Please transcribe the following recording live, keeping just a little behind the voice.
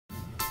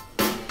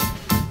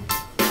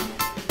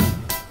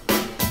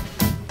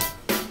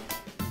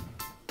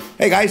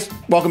Hey guys,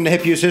 welcome to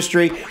Hughes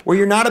History, where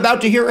you're not about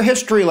to hear a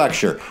history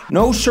lecture.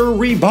 No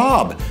sirree,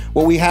 Bob.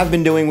 What we have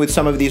been doing with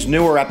some of these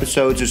newer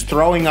episodes is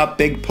throwing up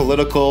big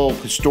political,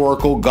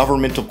 historical,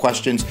 governmental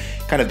questions,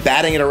 kind of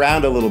batting it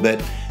around a little bit,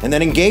 and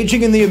then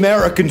engaging in the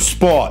American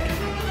sport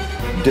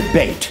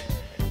debate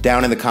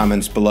down in the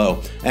comments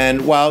below.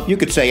 And while you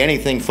could say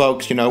anything,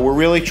 folks, you know, we're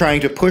really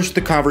trying to push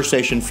the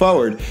conversation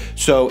forward,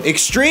 so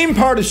extreme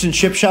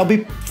partisanship shall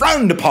be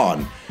frowned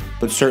upon.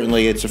 But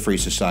certainly it's a free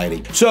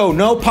society. So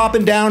no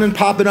popping down and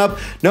popping up,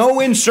 no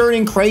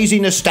inserting crazy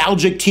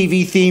nostalgic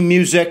TV theme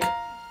music.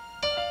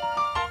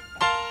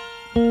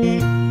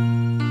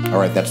 All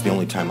right, that's the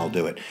only time I'll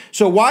do it.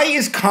 So why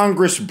is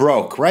Congress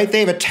broke, right? They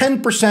have a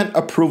 10%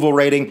 approval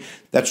rating.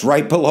 That's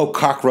right below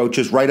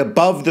cockroaches, right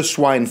above the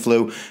swine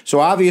flu. So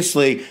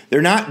obviously,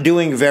 they're not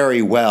doing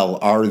very well,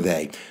 are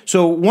they?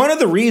 So one of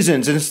the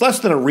reasons, and it's less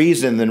than a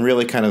reason than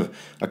really kind of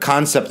a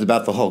concept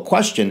about the whole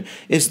question,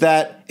 is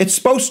that it's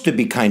supposed to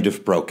be kind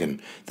of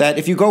broken. That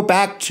if you go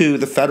back to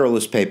the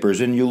Federalist Papers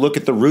and you look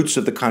at the roots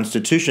of the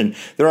Constitution,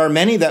 there are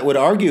many that would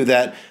argue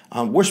that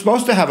we're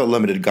supposed to have a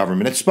limited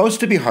government. It's supposed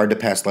to be hard to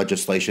pass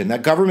legislation.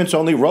 That government's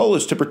only role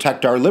is to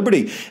protect our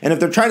liberty. And if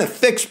they're trying to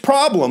fix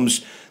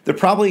problems, they're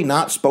probably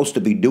not supposed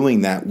to be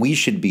doing that. We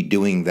should be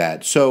doing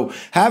that. So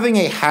having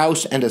a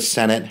House and a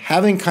Senate,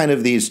 having kind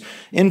of these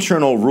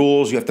internal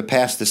rules, you have to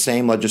pass the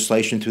same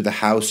legislation through the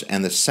House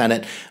and the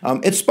Senate,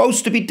 it's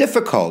supposed to be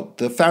difficult.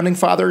 The Founding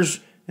Fathers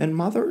and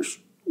Mothers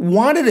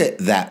wanted it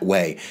that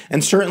way.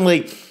 And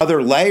certainly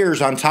other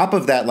layers on top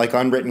of that, like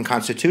unwritten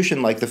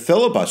constitution, like the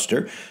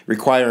filibuster,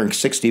 requiring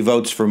 60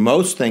 votes for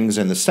most things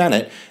in the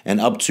Senate, and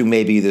up to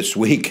maybe this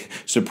week,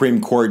 Supreme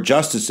Court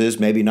justices,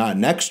 maybe not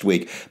next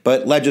week.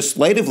 But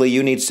legislatively,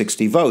 you need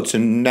 60 votes.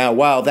 And now,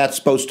 while that's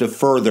supposed to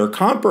further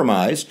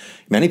compromise,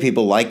 many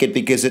people like it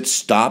because it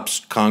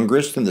stops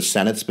Congress and the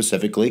Senate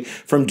specifically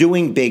from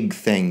doing big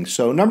things.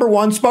 So number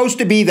one, supposed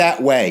to be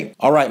that way.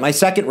 All right, my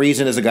second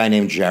reason is a guy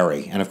named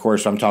Jerry. And of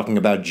course, I'm talking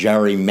about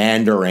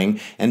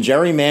gerrymandering. And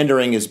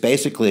gerrymandering is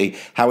basically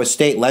how a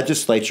state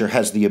legislature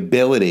has the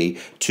ability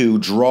to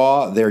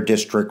draw their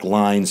district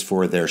lines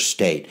for their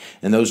state.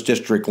 And those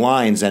district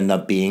lines end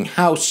up being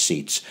House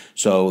seats.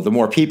 So the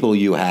more people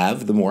you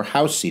have, the more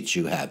House seats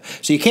you have.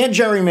 So you can't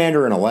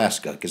gerrymander in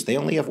Alaska because they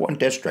only have one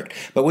district.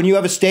 But when you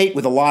have a state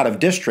with a lot of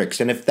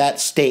districts, and if that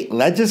state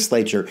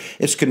legislature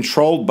is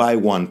controlled by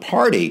one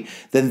party,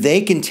 then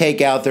they can take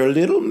out their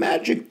little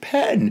magic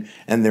pen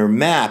and their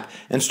map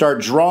and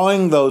start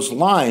drawing those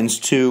lines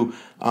to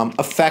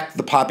affect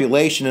the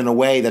population in a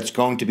way that's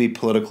going to be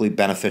politically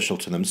beneficial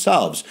to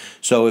themselves.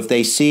 So if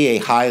they see a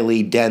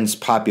highly dense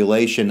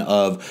population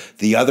of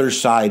the other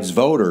side's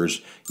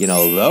voters, you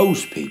know,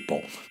 those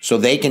people, so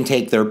they can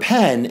take their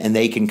pen and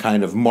they can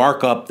kind of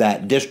mark up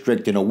that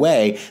district in a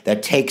way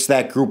that takes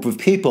that group of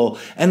people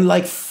and,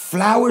 like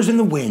flowers in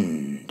the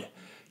wind,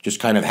 just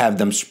kind of have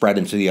them spread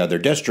into the other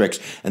districts,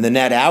 and the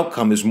net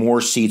outcome is more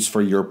seats for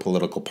your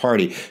political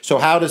party. So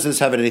how does this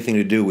have anything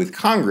to do with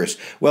Congress?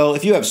 Well,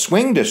 if you have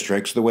swing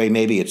districts, the way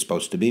maybe it's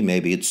supposed to be,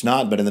 maybe it's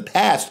not, but in the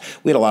past,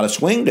 we had a lot of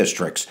swing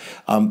districts.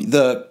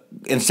 The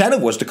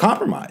incentive was to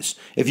compromise.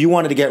 If you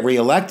wanted to get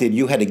reelected,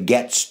 you had to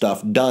get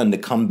stuff done to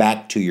come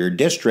back to your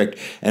district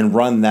and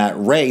run that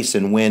race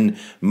and win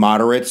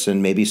moderates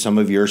and maybe some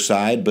of your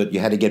side, but you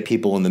had to get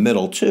people in the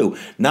middle too.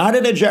 Not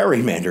in a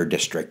gerrymander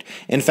district.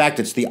 In fact,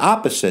 it's the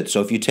opposite.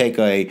 So if you take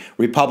a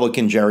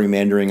Republican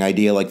gerrymandering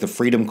idea like the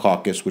Freedom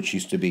Caucus, which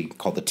used to be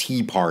called the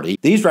Tea Party,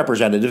 these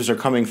representatives are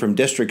coming from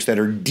districts that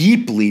are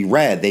deeply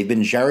red. They've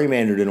been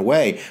gerrymandered in a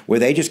way where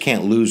they just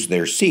can't lose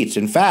their seats.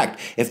 In fact,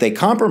 if they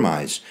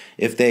compromise,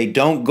 if they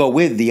don't go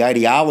with the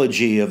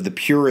ideology of the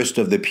purest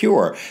of the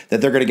pure, that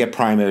they're going to get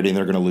primaried and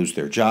they're going to lose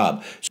their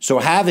job. So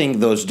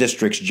having those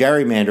districts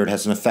gerrymandered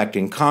has an effect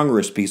in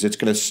Congress because it's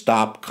going to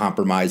stop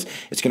compromise.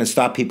 It's going to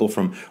stop people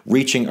from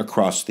reaching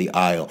across the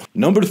aisle.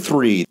 Number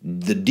three,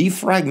 the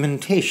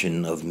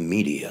defragmentation of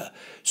media.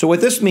 So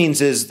what this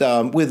means is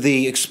with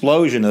the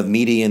explosion of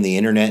media and the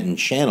internet and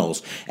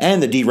channels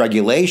and the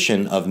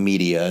deregulation of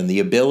media and the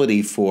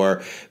ability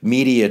for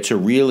media to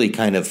really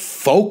kind of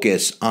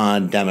focus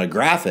on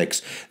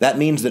demographics, that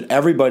means that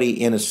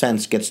everybody in a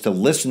sense gets to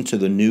listen to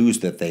the news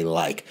that they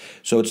like.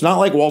 So it's not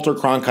like Walter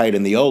Cronkite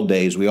in the old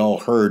days. We all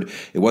heard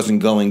it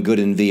wasn't going good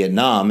in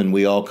Vietnam and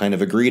we all kind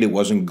of agreed it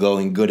wasn't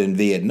going good in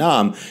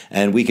Vietnam,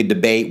 and we could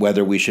debate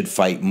whether we should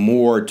fight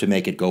more to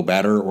make it go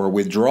better or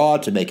withdraw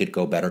to make it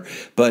go better.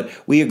 But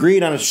we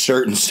agreed on a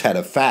certain set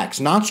of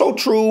facts. Not so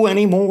true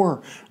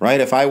anymore,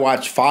 right? If I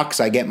watch Fox,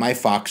 I get my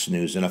Fox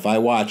news. And if I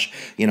watch,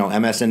 you know,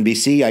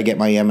 MSNBC, I get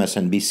my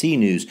MSNBC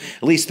news.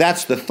 At least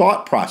that's the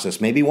thought process.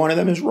 Maybe one of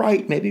them is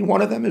right. Maybe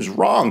one of them is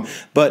wrong.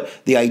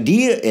 But the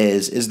idea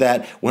is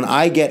that when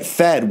I get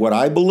fed what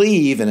I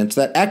believe, and it's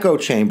that echo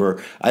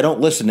chamber, I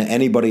don't listen to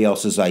anybody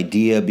else's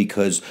idea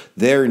because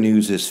their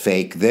news is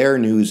fake. Their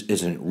news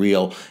isn't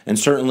real. And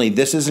certainly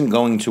this isn't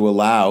going to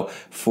allow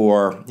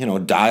for, you know,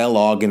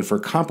 dialogue and for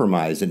compromise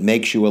compromise. It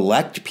makes you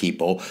elect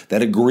people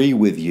that agree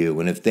with you.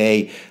 And if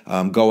they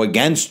go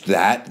against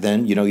that,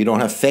 then, you don't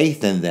have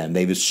faith in them.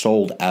 They've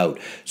sold out.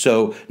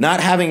 So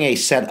not having a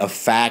set of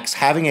facts,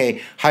 having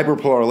a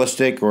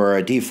hyper-pluralistic or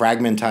a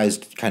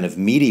defragmentized kind of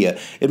media,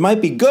 it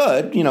might be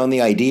good, in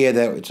the idea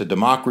that it's a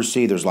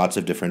democracy, there's lots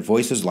of different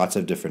voices, lots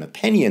of different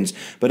opinions,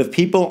 but if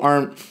people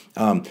aren't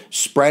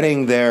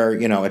spreading their,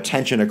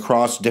 attention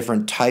across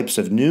different types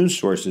of news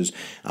sources,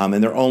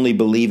 and they're only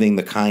believing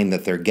the kind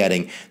that they're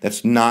getting,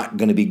 that's not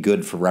going to be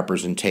good for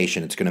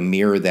representation. It's going to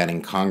mirror that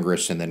in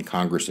Congress, and then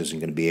Congress isn't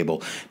going to be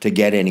able to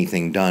get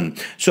anything done.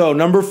 So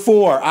number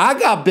 4, I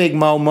got Big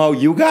Momo.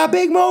 You got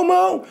Big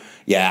Momo?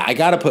 Yeah, I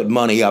got to put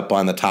money up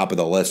on the top of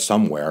the list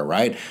somewhere,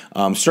 right?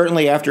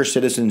 Certainly after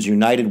Citizens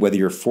United, whether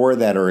you're for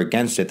that or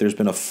against it, there's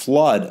been a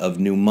flood of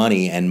new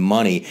money and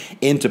money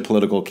into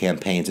political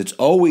campaigns. It's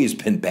always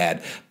been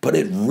bad, but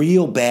it's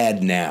real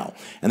bad now.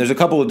 And there's a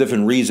couple of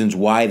different reasons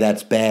why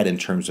that's bad in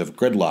terms of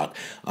gridlock.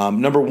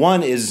 Number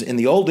 1 is in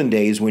the olden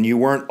days when you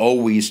weren't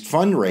always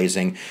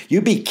fundraising,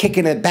 you'd be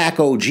kicking it back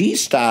OG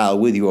style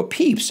with your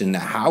peeps in the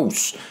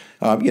house.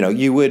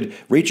 You would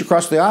reach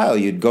across the aisle,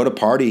 you'd go to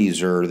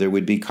parties, or there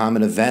would be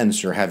common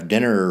events, or have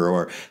dinner,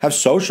 or have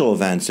social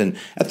events. And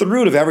at the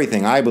root of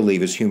everything, I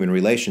believe, is human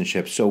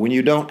relationships. So when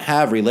you don't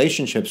have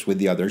relationships with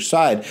the other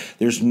side,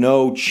 there's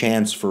no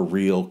chance for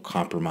real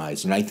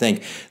compromise. And I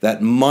think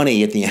that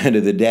money at the end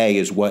of the day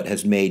is what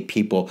has made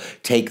people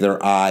take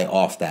their eye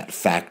off that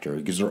factor,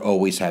 because they're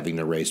always having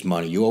to raise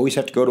money. You always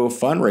have to go to a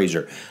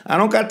fundraiser. I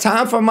don't got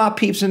time for my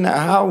peeps in the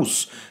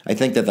house. I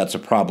think that that's a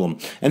problem.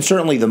 And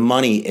certainly the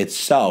money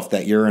itself,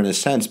 that you're in a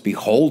sense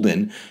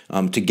beholden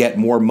to get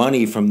more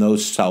money from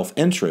those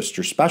self-interests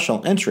or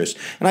special interests.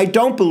 And I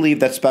don't believe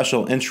that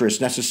special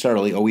interests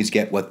necessarily always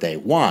get what they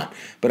want,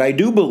 but I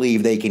do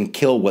believe they can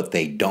kill what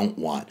they don't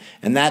want.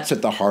 And that's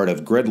at the heart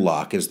of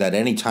gridlock, is that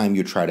anytime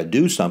you try to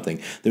do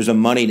something, there's a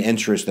moneyed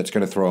interest that's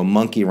going to throw a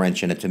monkey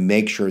wrench in it to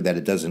make sure that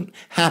it doesn't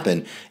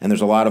happen. And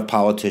there's a lot of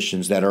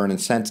politicians that are in a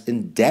sense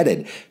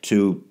indebted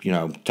to,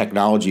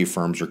 technology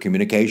firms or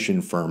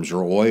communication firms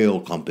or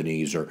oil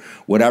companies or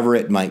whatever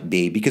it might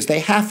be, because they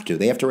have to.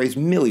 They have to raise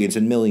millions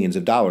and millions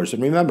of dollars.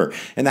 And remember,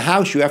 in the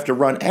House, you have to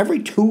run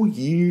every 2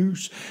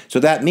 years. So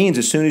that means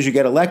as soon as you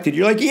get elected,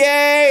 you're like,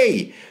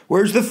 yay!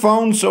 Where's the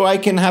phone so I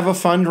can have a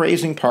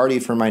fundraising party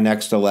for my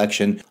next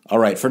election? All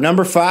right, for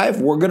number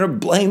 5, we're going to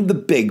blame the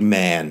big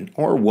man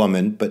or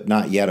woman, but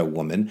not yet a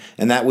woman,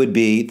 and that would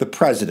be the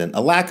president,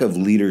 a lack of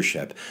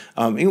leadership.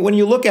 When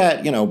you look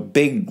at,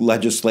 big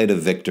legislative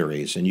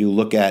victories, and you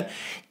look at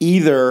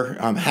either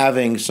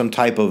having some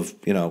type of,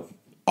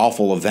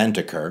 awful event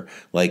occur,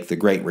 like the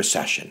Great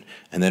Recession,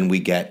 and then we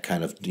get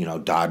kind of,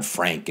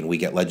 Dodd-Frank, and we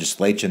get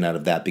legislation out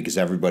of that because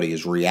everybody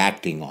is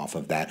reacting off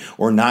of that,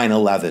 or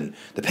 9/11,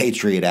 the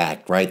Patriot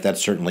Act, right? That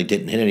certainly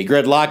didn't hit any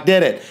gridlock,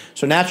 did it?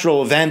 So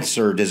natural events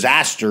or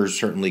disasters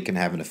certainly can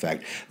have an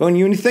effect. But when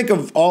you think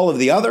of all of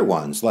the other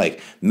ones,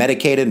 like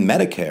Medicaid and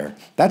Medicare,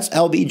 that's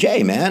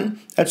LBJ, man.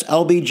 That's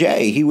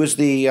LBJ. He was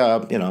the,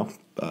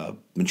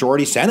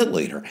 majority Senate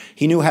leader.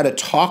 He knew how to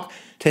talk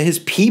to his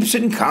peeps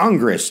in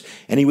Congress,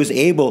 and he was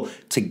able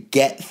to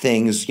get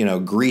things,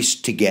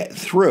 greased to get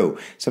through.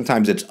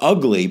 Sometimes it's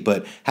ugly,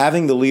 but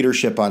having the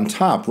leadership on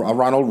top, a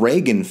Ronald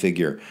Reagan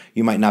figure.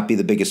 You might not be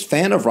the biggest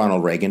fan of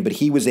Ronald Reagan, but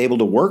he was able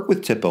to work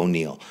with Tip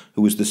O'Neill,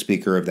 who was the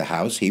Speaker of the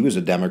House. He was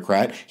a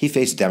Democrat. He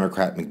faced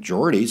Democrat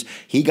majorities.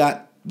 He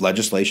got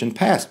legislation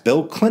passed.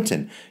 Bill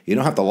Clinton, you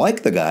don't have to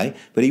like the guy,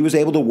 but he was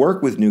able to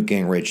work with Newt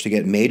Gingrich to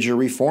get major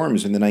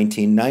reforms in the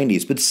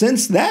 1990s. But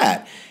since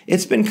that,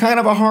 it's been kind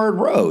of a hard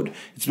road.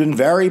 It's been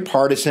very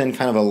partisan,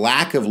 kind of a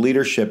lack of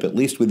leadership, at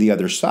least with the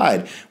other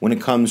side, when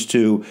it comes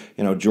to,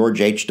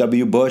 George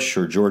H.W. Bush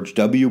or George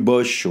W.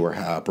 Bush or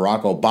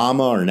Barack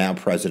Obama or now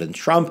President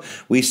Trump.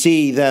 We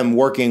see them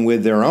working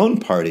with their own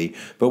party,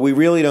 but we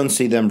really don't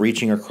see them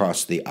reaching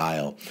across the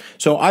aisle.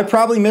 So I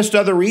probably missed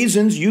other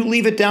reasons. You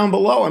leave it down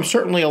below. I'm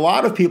certainly a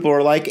lot of people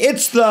are like,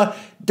 it's the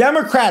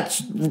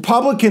Democrats,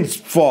 Republicans'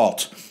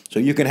 fault. So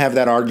you can have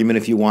that argument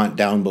if you want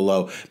down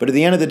below. But at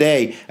the end of the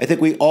day, I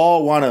think we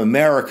all want an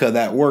America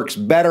that works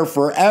better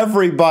for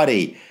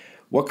everybody.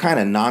 What kind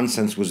of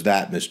nonsense was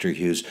that, Mr.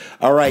 Hughes?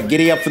 All right,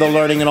 giddy up for the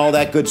learning and all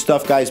that good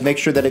stuff, guys. Make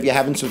sure that if you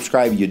haven't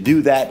subscribed, you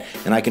do that.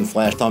 And I can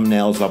flash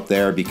thumbnails up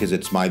there because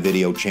it's my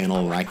video channel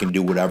and I can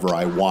do whatever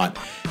I want.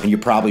 And you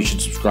probably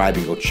should subscribe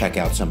and go check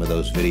out some of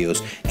those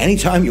videos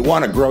anytime you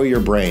want to grow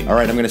your brain. All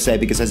right, I'm going to say it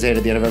because I say it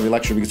at the end of every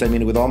lecture because I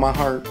mean it with all my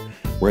heart.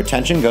 Where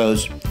attention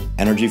goes,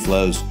 energy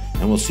flows,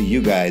 and we'll see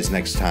you guys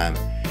next time.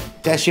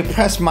 Does you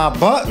press my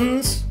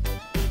buttons?